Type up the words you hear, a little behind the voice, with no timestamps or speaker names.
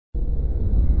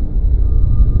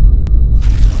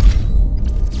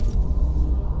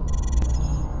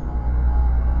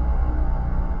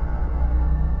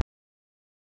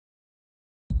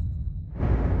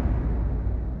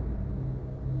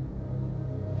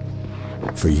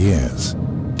For years,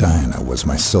 Diana was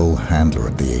my sole handler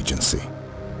at the agency.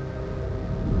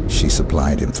 She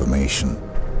supplied information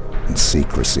and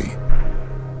secrecy,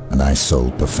 and I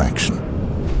sold perfection.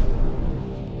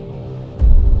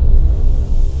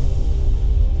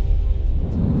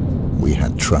 We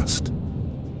had trust.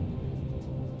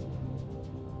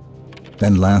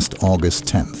 Then last August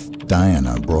 10th,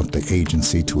 Diana brought the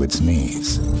agency to its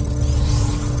knees.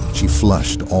 She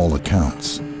flushed all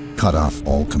accounts, cut off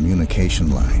all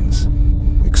communication lines,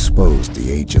 exposed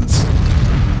the agents,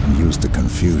 and used the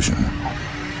confusion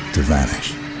to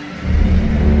vanish.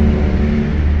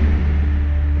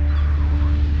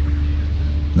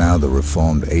 Now the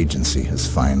reformed agency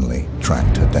has finally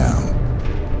tracked her down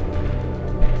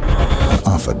and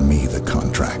offered me the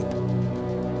contract.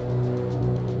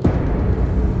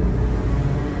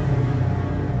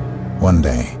 One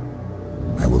day,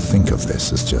 I will think of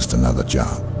this as just another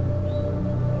job.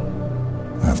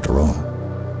 After all,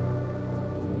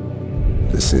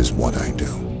 this is what I do.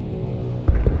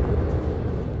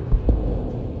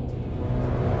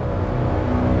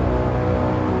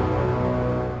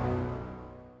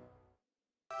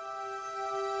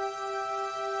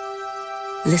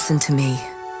 Listen to me.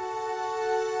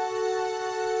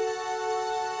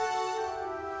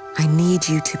 I need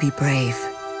you to be brave.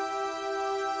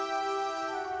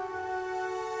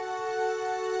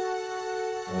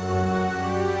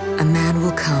 A man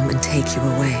will come and take you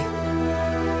away.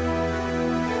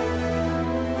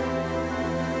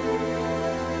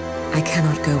 I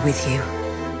cannot go with you.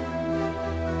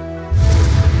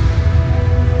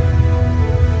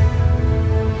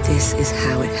 This is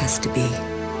how it has to be.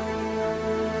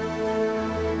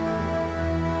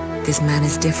 This man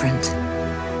is different.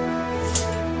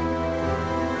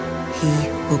 He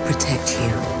will protect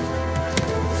you.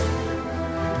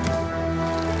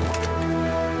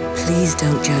 Please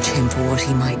don't judge him for what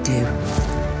he might do.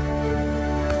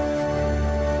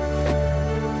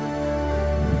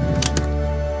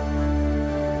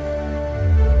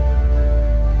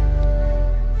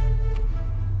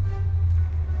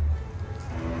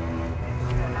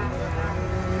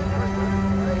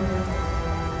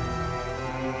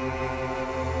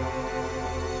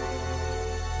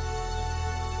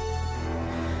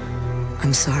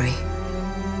 I'm sorry.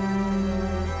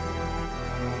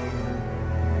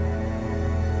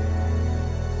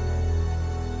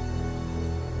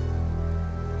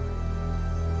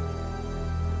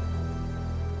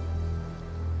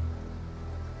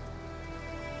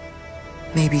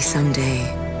 Maybe someday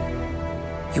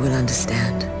you will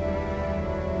understand.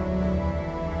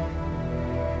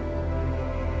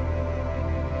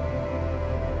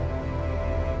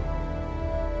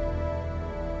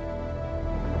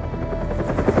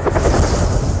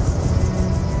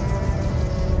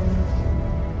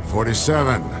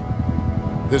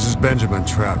 This is Benjamin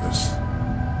Travis.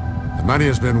 The money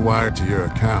has been wired to your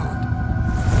account.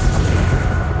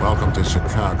 Welcome to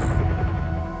Chicago.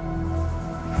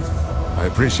 I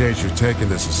appreciate you taking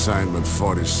this assignment,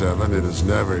 47. It is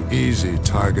never easy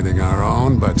targeting our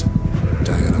own, but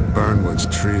Diana Burnwood's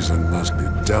treason must be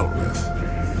dealt with.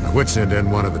 I would send in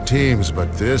one of the teams,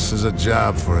 but this is a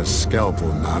job for a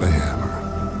scalpel, not a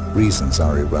hammer. Reasons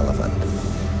are irrelevant.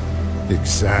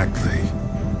 Exactly.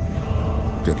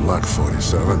 Good luck,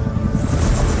 47.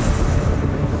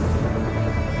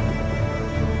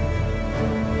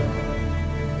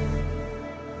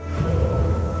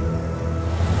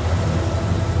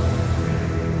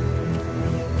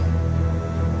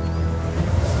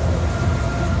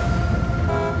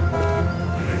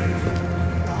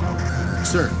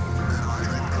 Sir.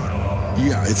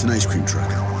 Yeah, it's an ice cream truck.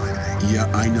 Yeah,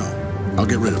 I know. I'll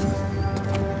get rid of him.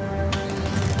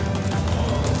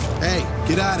 Hey,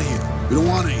 get out of here. We don't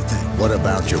want anything. What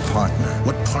about your partner?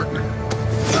 What partner?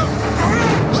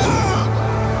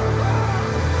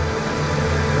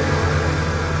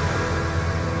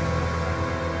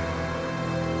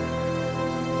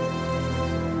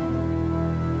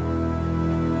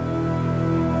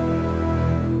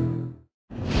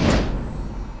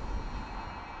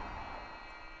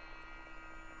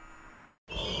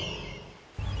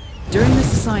 During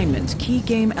this assignment, key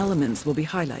game elements will be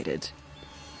highlighted.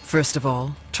 First of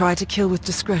all, try to kill with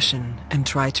discretion and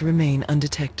try to remain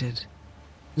undetected.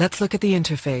 Let's look at the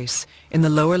interface. In the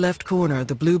lower left corner,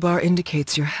 the blue bar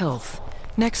indicates your health.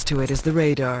 Next to it is the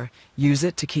radar. Use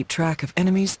it to keep track of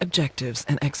enemies, objectives,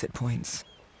 and exit points.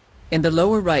 In the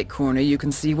lower right corner, you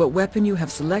can see what weapon you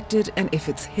have selected and if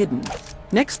it's hidden.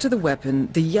 Next to the weapon,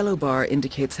 the yellow bar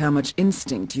indicates how much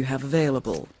instinct you have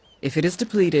available. If it is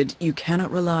depleted, you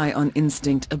cannot rely on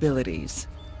instinct abilities.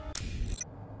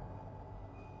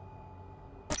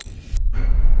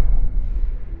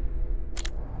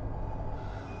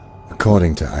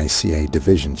 According to ICA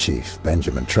Division Chief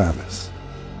Benjamin Travis,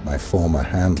 my former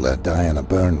handler Diana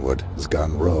Burnwood has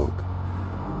gone rogue,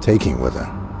 taking with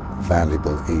her a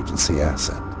valuable agency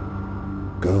asset,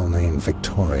 a girl named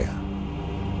Victoria.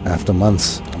 After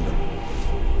months under...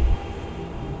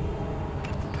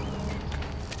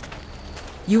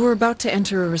 You are about to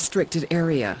enter a restricted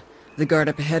area. The guard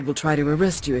up ahead will try to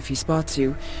arrest you if he spots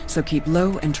you, so keep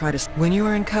low and try to... When you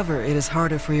are in cover, it is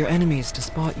harder for your enemies to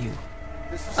spot you.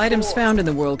 Items found in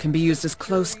the world can be used as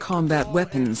close combat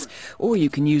weapons, or you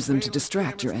can use them to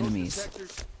distract your enemies.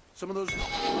 Some of those...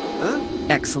 Huh?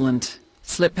 Excellent.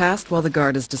 Slip past while the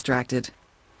guard is distracted.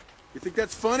 You think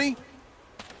that's funny?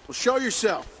 Well, show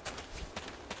yourself.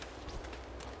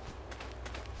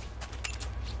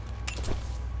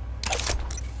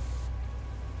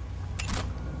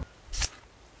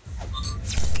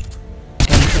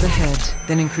 Aim for the head,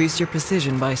 then increase your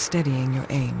precision by steadying your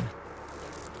aim.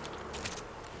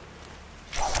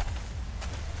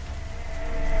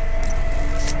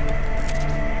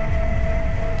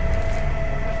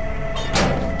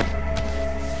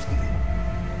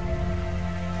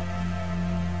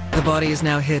 The body is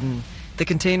now hidden. The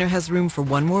container has room for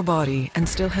one more body and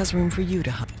still has room for you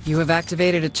to hunt. You have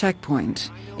activated a checkpoint.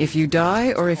 If you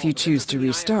die or if you choose to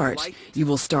restart, you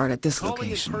will start at this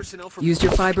location. Use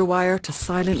your fiber wire to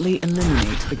silently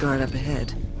eliminate the guard up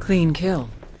ahead. Clean kill.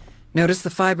 Notice the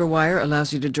fiber wire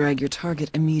allows you to drag your target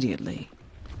immediately.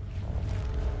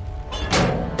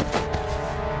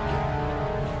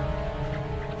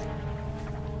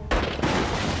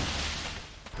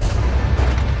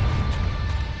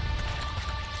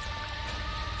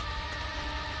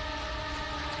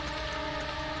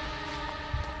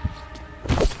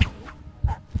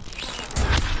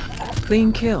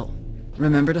 Clean kill.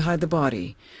 Remember to hide the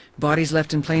body. Bodies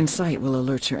left in plain sight will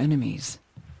alert your enemies.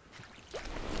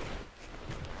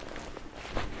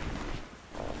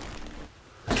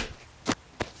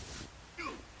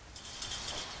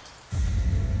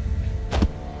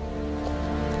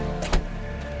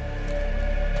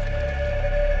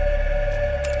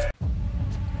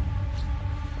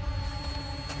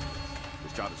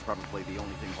 This job is probably the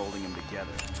only thing holding him together.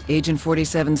 Agent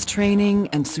 47's training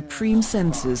and supreme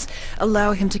senses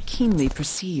allow him to keenly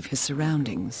perceive his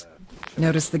surroundings.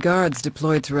 Notice the guards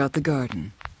deployed throughout the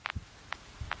garden.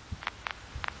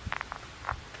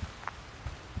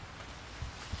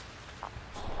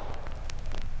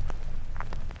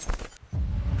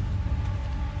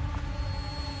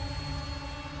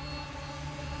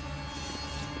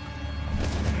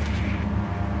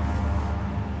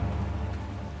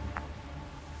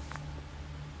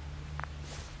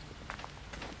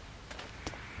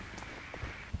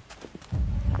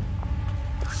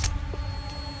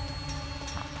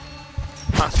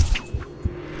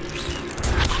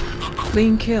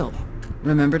 Clean kill.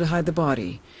 Remember to hide the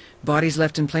body. Bodies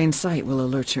left in plain sight will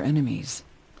alert your enemies.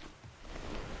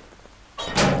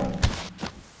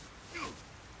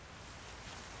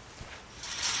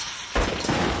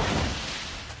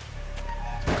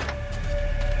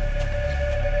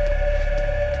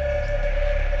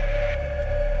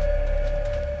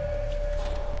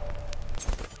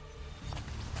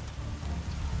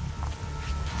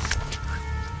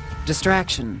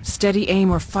 Distraction, steady aim,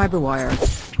 or fiber wire.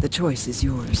 The choice is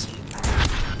yours.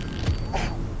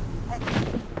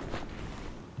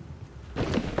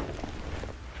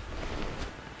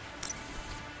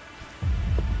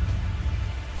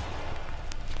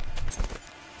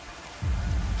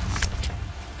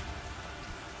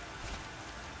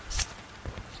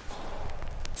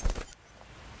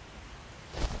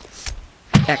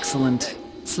 Excellent.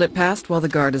 Slip past while the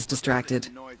guard is distracted.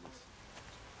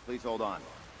 Please hold on.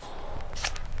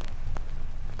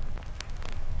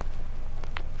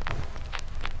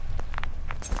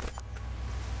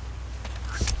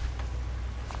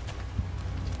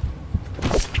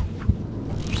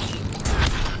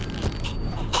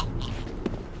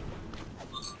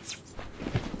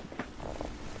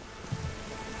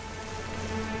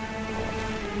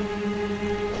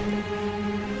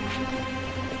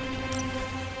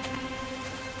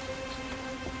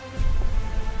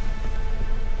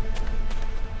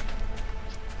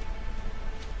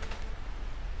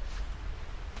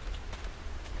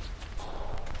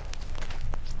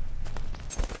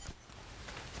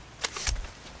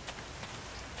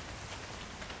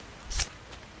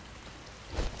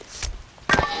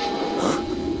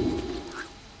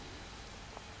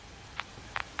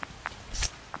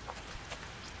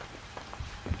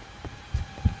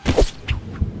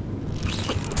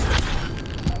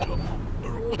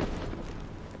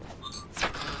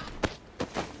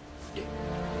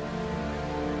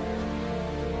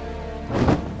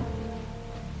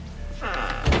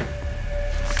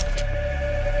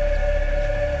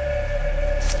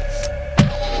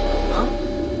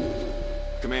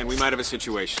 might have a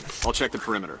situation. I'll check the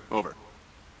perimeter. Over.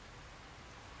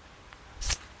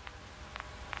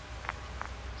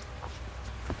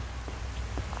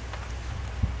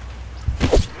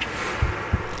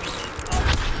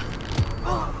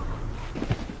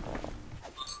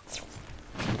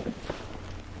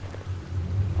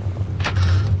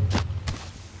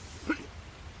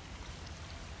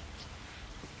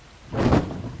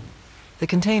 The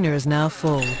container is now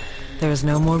full. There is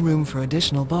no more room for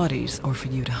additional bodies or for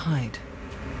you to hide.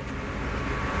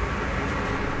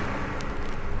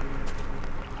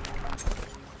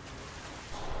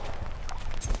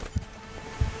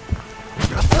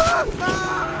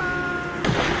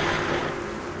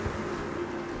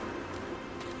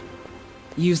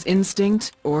 Use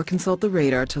instinct or consult the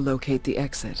radar to locate the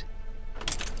exit.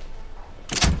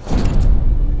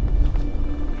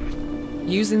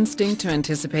 Use instinct to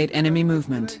anticipate enemy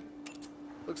movement.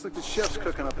 Looks like the chef's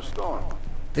cooking up a storm.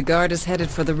 The guard is headed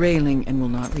for the railing and will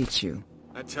not reach you.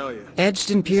 I tell you. Edged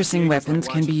and piercing weapons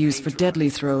can be used for deadly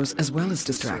throws as well as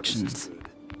distractions.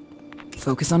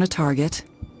 Focus on a target.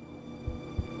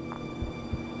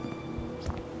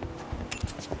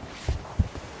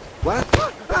 What?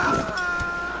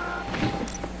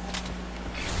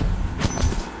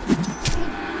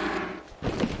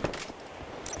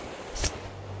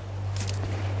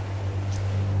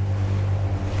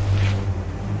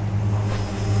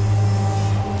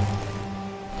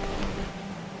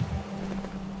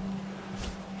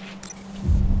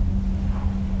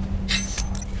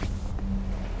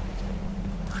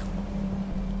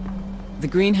 The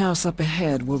greenhouse up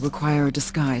ahead will require a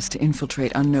disguise to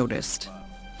infiltrate unnoticed.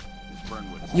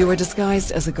 You are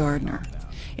disguised as a gardener.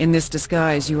 In this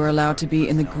disguise, you are allowed to be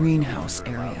in the greenhouse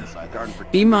area.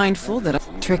 Be mindful that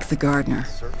I trick the gardener.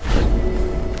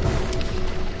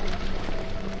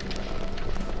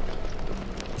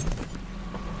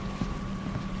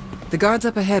 The guards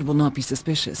up ahead will not be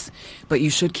suspicious, but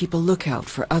you should keep a lookout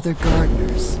for other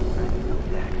gardeners.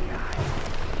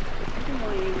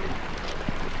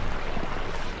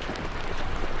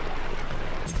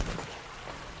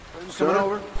 Coming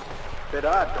over? Bit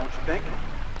odd, don't you think?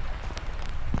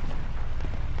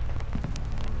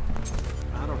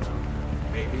 I don't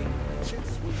know. Maybe.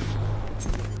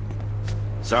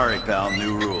 Sorry, pal,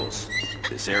 new rules.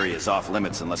 This area is off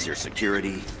limits unless you're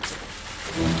security.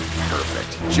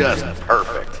 Perfect. Just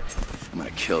perfect. I'm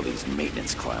gonna kill these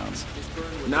maintenance clowns.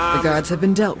 Nah, The guards have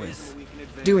been dealt with.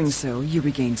 Doing so, you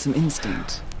regain some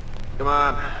instinct. come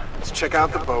on. Let's check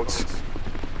out the boats.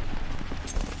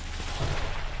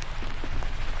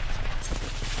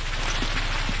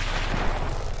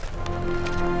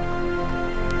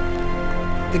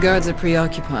 The guards are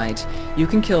preoccupied. You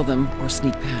can kill them or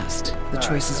sneak past. The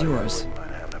choice is yours.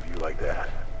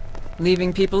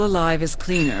 Leaving people alive is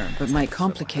cleaner, but might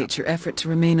complicate your effort to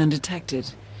remain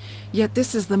undetected. Yet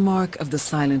this is the mark of the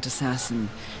silent assassin,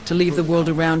 to leave the world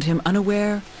around him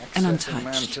unaware and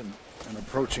untouched. An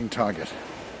approaching target.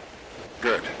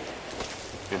 Good.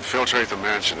 Infiltrate the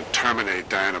mansion and terminate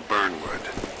Diana Burnwood.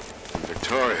 And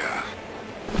Victoria,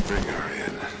 bring her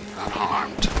in,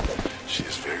 unharmed. She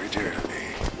is very dear to me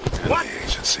and What? the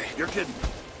agency. You're kidding.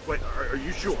 Wait, are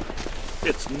you sure?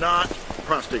 It's not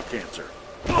prostate cancer.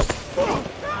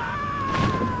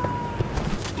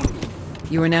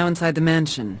 You are now inside the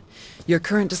mansion. Your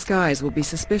current disguise will be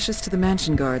suspicious to the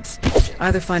mansion guards.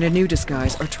 Either find a new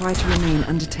disguise or try to remain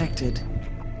undetected.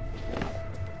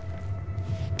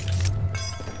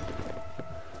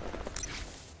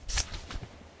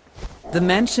 The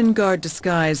mansion guard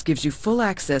disguise gives you full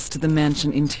access to the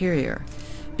mansion interior.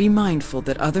 Be mindful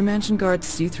that other mansion guards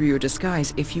see through your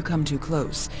disguise if you come too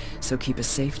close, so keep a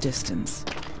safe distance.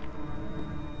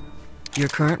 Your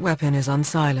current weapon is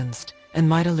unsilenced and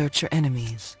might alert your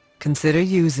enemies. Consider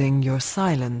using your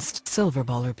silenced silver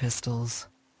baller pistols.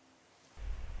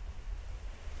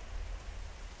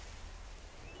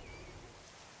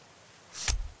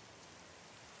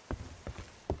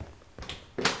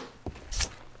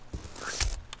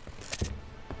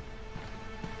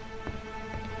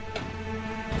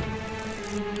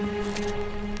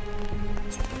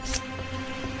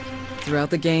 Throughout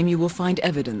the game, you will find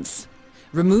evidence.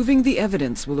 Removing the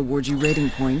evidence will award you rating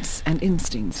points and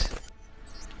instinct.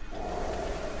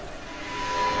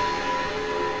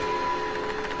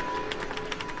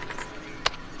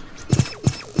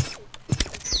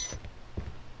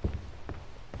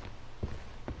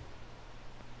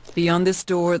 Beyond this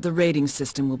door, the rating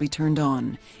system will be turned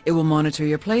on. It will monitor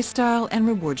your playstyle and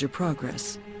reward your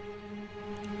progress.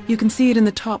 You can see it in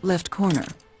the top left corner.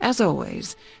 As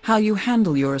always, how you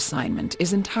handle your assignment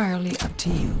is entirely up to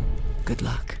you. Good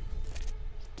luck.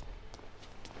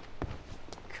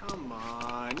 Come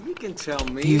on. You can tell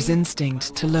me. Use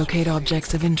instinct to locate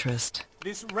objects of interest.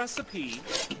 This recipe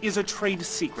is a trade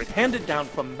secret handed down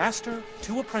from master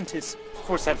to apprentice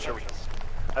for centuries.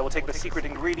 I will take the secret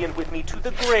ingredient with me to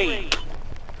the grave.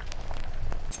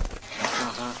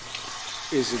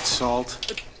 Is it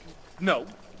salt? No.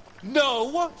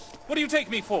 No! What do you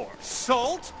take me for?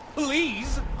 Salt?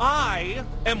 Please! I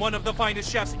am one of the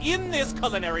finest chefs in this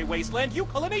culinary wasteland,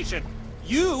 Euculination.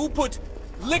 You put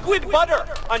liquid butter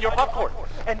on your popcorn,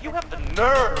 and you have the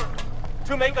nerve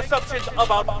to make assumptions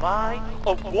about my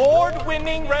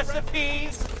award-winning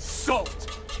recipes.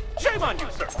 Salt! Shame on you,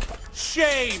 sir!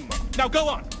 Shame! Now go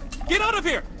on! Get out of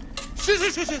here!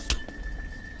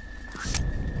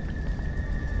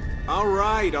 All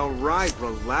right,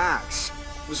 relax.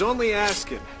 Was only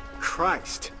asking.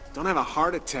 Christ, don't have a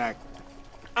heart attack.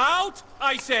 Out,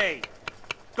 I say!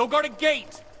 Go guard a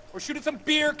gate, or shoot at some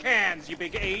beer cans, you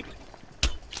big ape.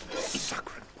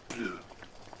 Sacre bleu.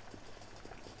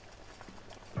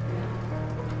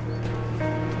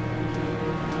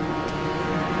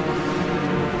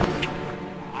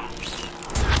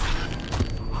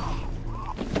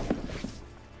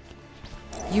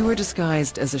 You were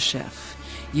disguised as a chef.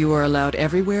 You are allowed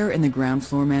everywhere in the ground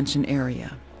floor mansion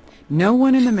area. No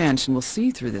one in the mansion will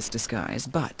see through this disguise,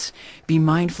 but be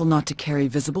mindful not to carry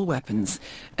visible weapons,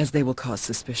 as they will cause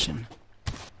suspicion.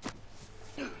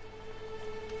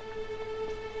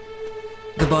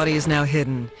 The body is now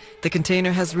hidden. The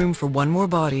container has room for one more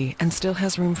body, and still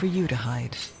has room for you to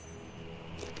hide.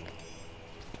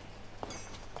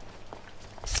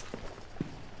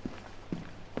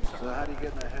 So how do you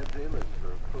get in a head list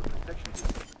for close protection?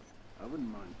 I wouldn't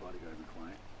mind bodyguard and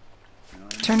client. You know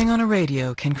what I mean? Turning on a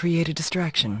radio can create a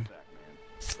distraction.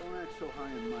 Don't act so high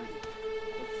and mighty.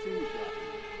 Let's see you dropping.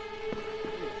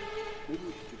 Maybe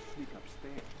we should just sneak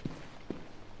upstairs.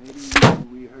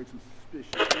 Maybe we heard some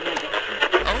suspicious things.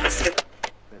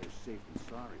 Better safe than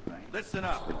sorry, right? Listen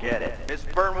up. Forget it. Miss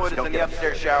Burnwood is in the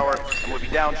upstairs shower and will be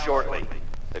down shortly.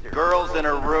 The girl's in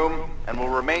her room and will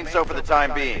remain so for the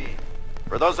time being.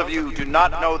 For those of you who do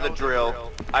not know the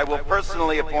drill, I will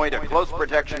personally appoint a close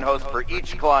protection host for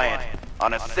each client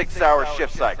on a 6-hour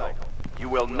shift cycle. You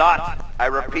will not, I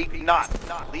repeat, not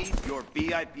leave your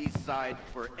VIP side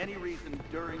for any reason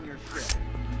during your shift.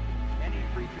 Any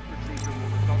breach of procedure will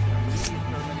result in immediate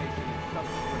termination and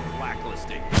subsequent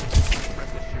blacklisting.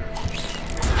 Rest assured,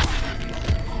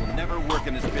 you will never work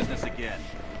in this business again.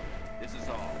 This is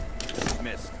all.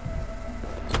 Dismissed.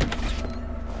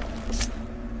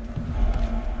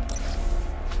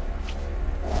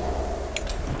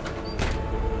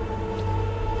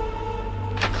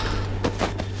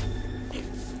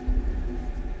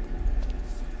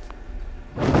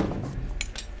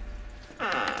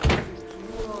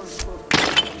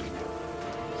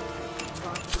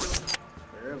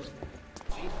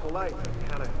 She's polite, but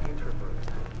kind of introverted.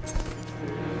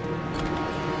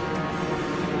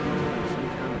 Some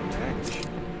kind of package.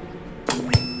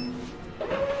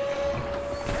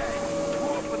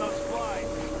 Open those flies.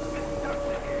 Ducks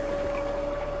in here.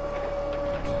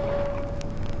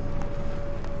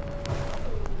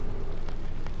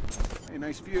 Hey,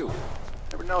 nice view.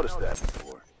 Never noticed that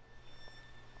before.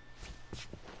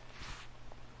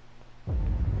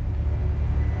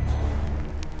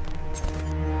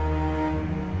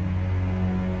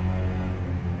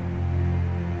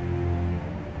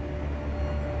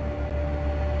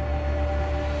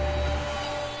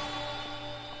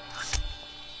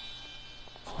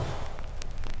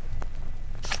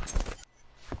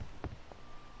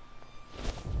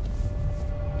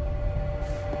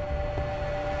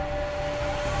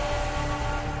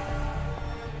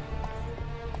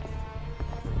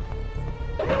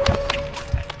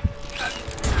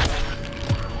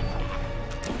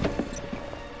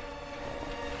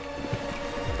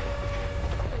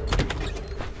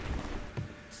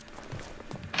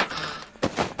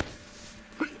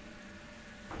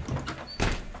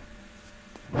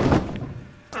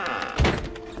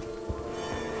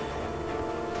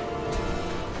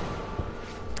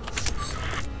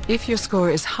 If your score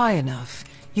is high enough,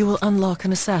 you will unlock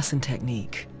an assassin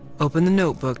technique. Open the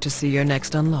notebook to see your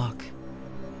next unlock.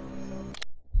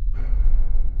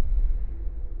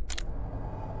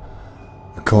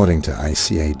 According to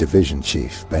ICA Division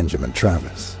Chief Benjamin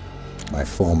Travis, my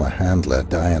former handler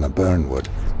Diana Burnwood,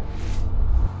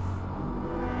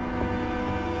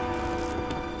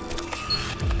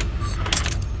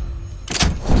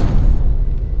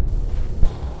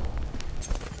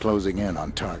 closing in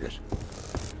on target.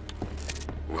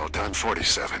 Well done,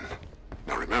 47.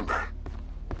 Now remember,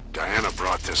 Diana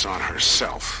brought this on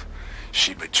herself.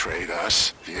 She betrayed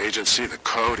us, the agency, the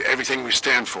code, everything we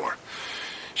stand for.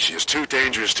 She is too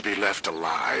dangerous to be left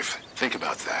alive. Think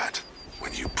about that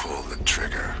when you pull the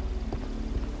trigger.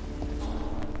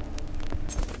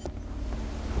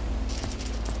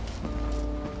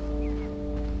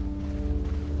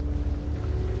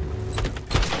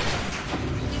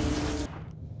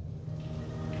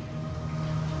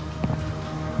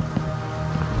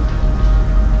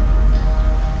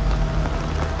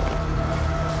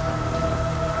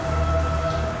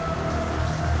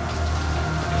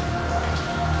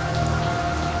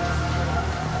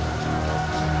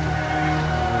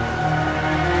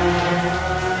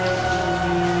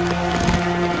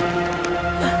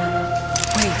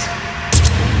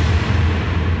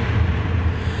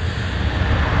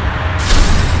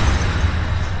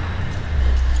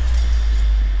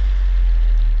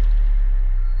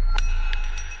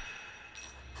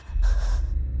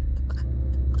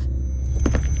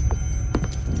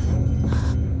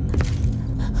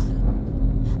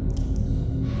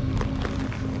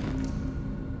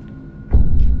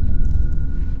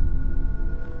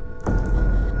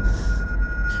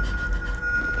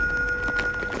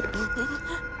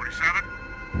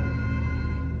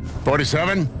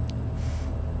 '47?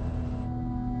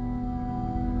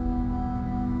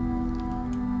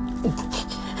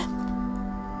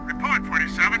 Report,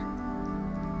 47.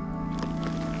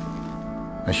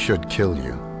 I should kill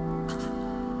you.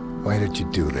 Why did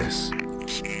you do this?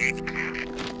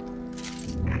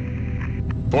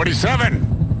 47!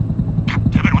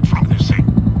 Kevin, what's wrong with this thing?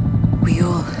 We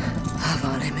all have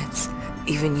our limits.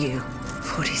 Even you,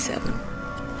 47.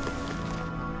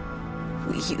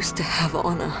 We used to have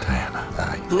honor.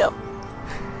 Diana, No.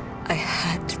 I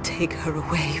had to take her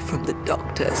away from the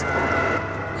doctors.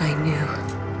 I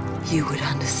knew you would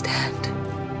understand.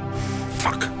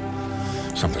 Fuck.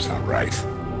 Something's not right.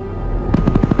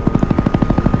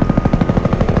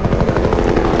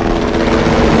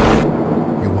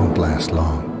 You won't last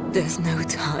long. There's no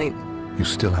time. You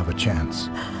still have a chance.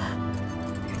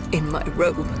 In my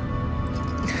robe.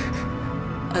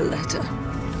 A letter.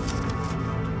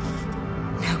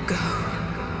 Now go.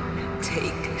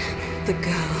 Take the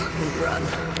girl and run.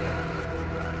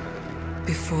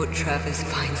 Before Travis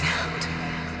finds out.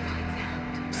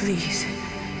 Please.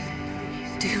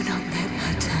 Do not let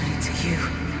her turn into you.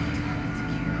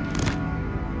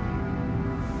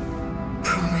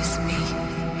 Promise me.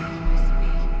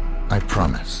 I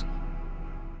promise.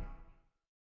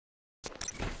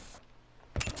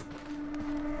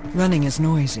 Running is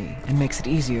noisy and makes it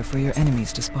easier for your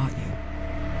enemies to spot you.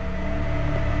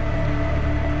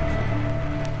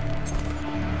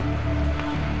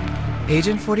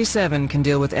 Agent 47 can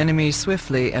deal with enemies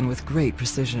swiftly and with great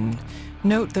precision.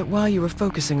 Note that while you are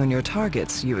focusing on your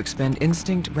targets, you expend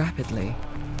instinct rapidly.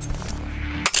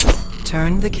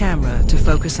 Turn the camera to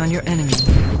focus on your enemy,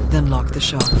 then lock the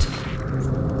shot.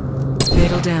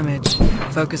 Fatal damage.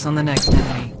 Focus on the next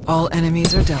enemy. All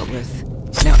enemies are dealt with.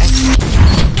 Now execute.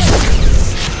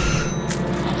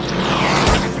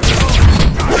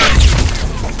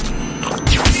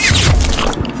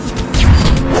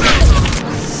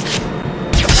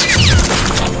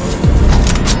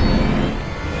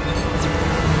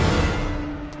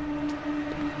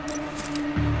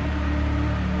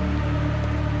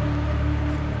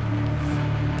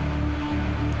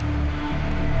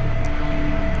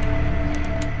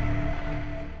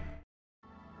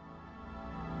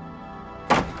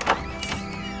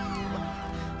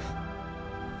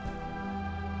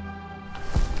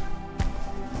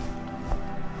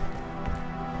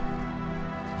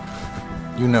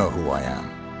 You know who I am.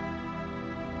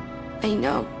 I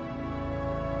know.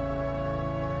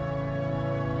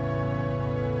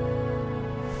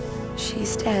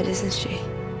 She's dead, isn't she?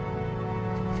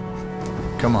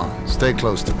 Come on, stay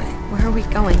close to me. Where are we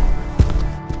going?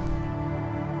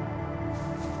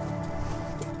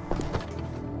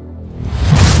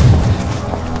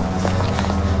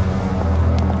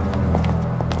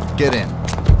 Get in.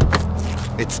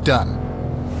 It's done.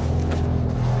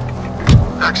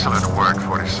 Excellent work,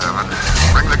 47.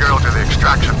 Bring the girl to the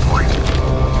extraction point.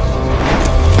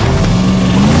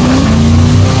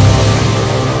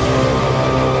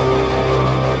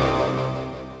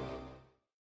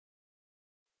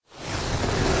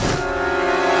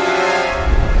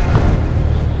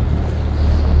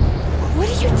 What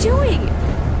are you doing?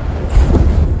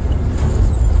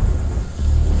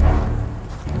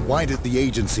 Why did the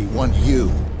agency want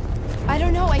you? I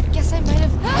don't know, I guess I might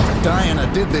have...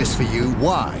 Diana did this for you.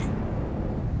 Why?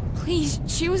 Please,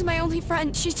 she was my only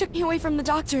friend. She took me away from the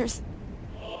doctors.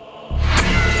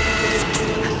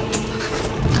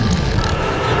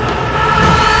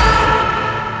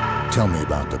 Tell me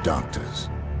about the doctors.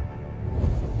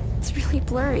 It's really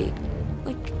blurry.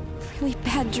 Like, really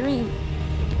bad dream.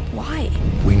 Why?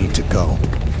 We need to go.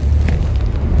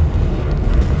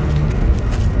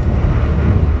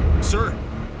 Sir,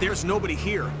 there's nobody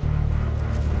here.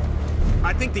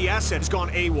 I think the asset has gone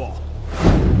AWOL.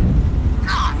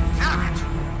 God damn it!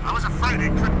 I was afraid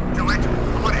it couldn't do it.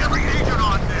 I want every agent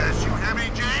on this, you hear me,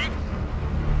 Jade?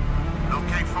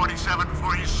 Locate 47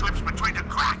 before he slips between the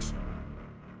cracks.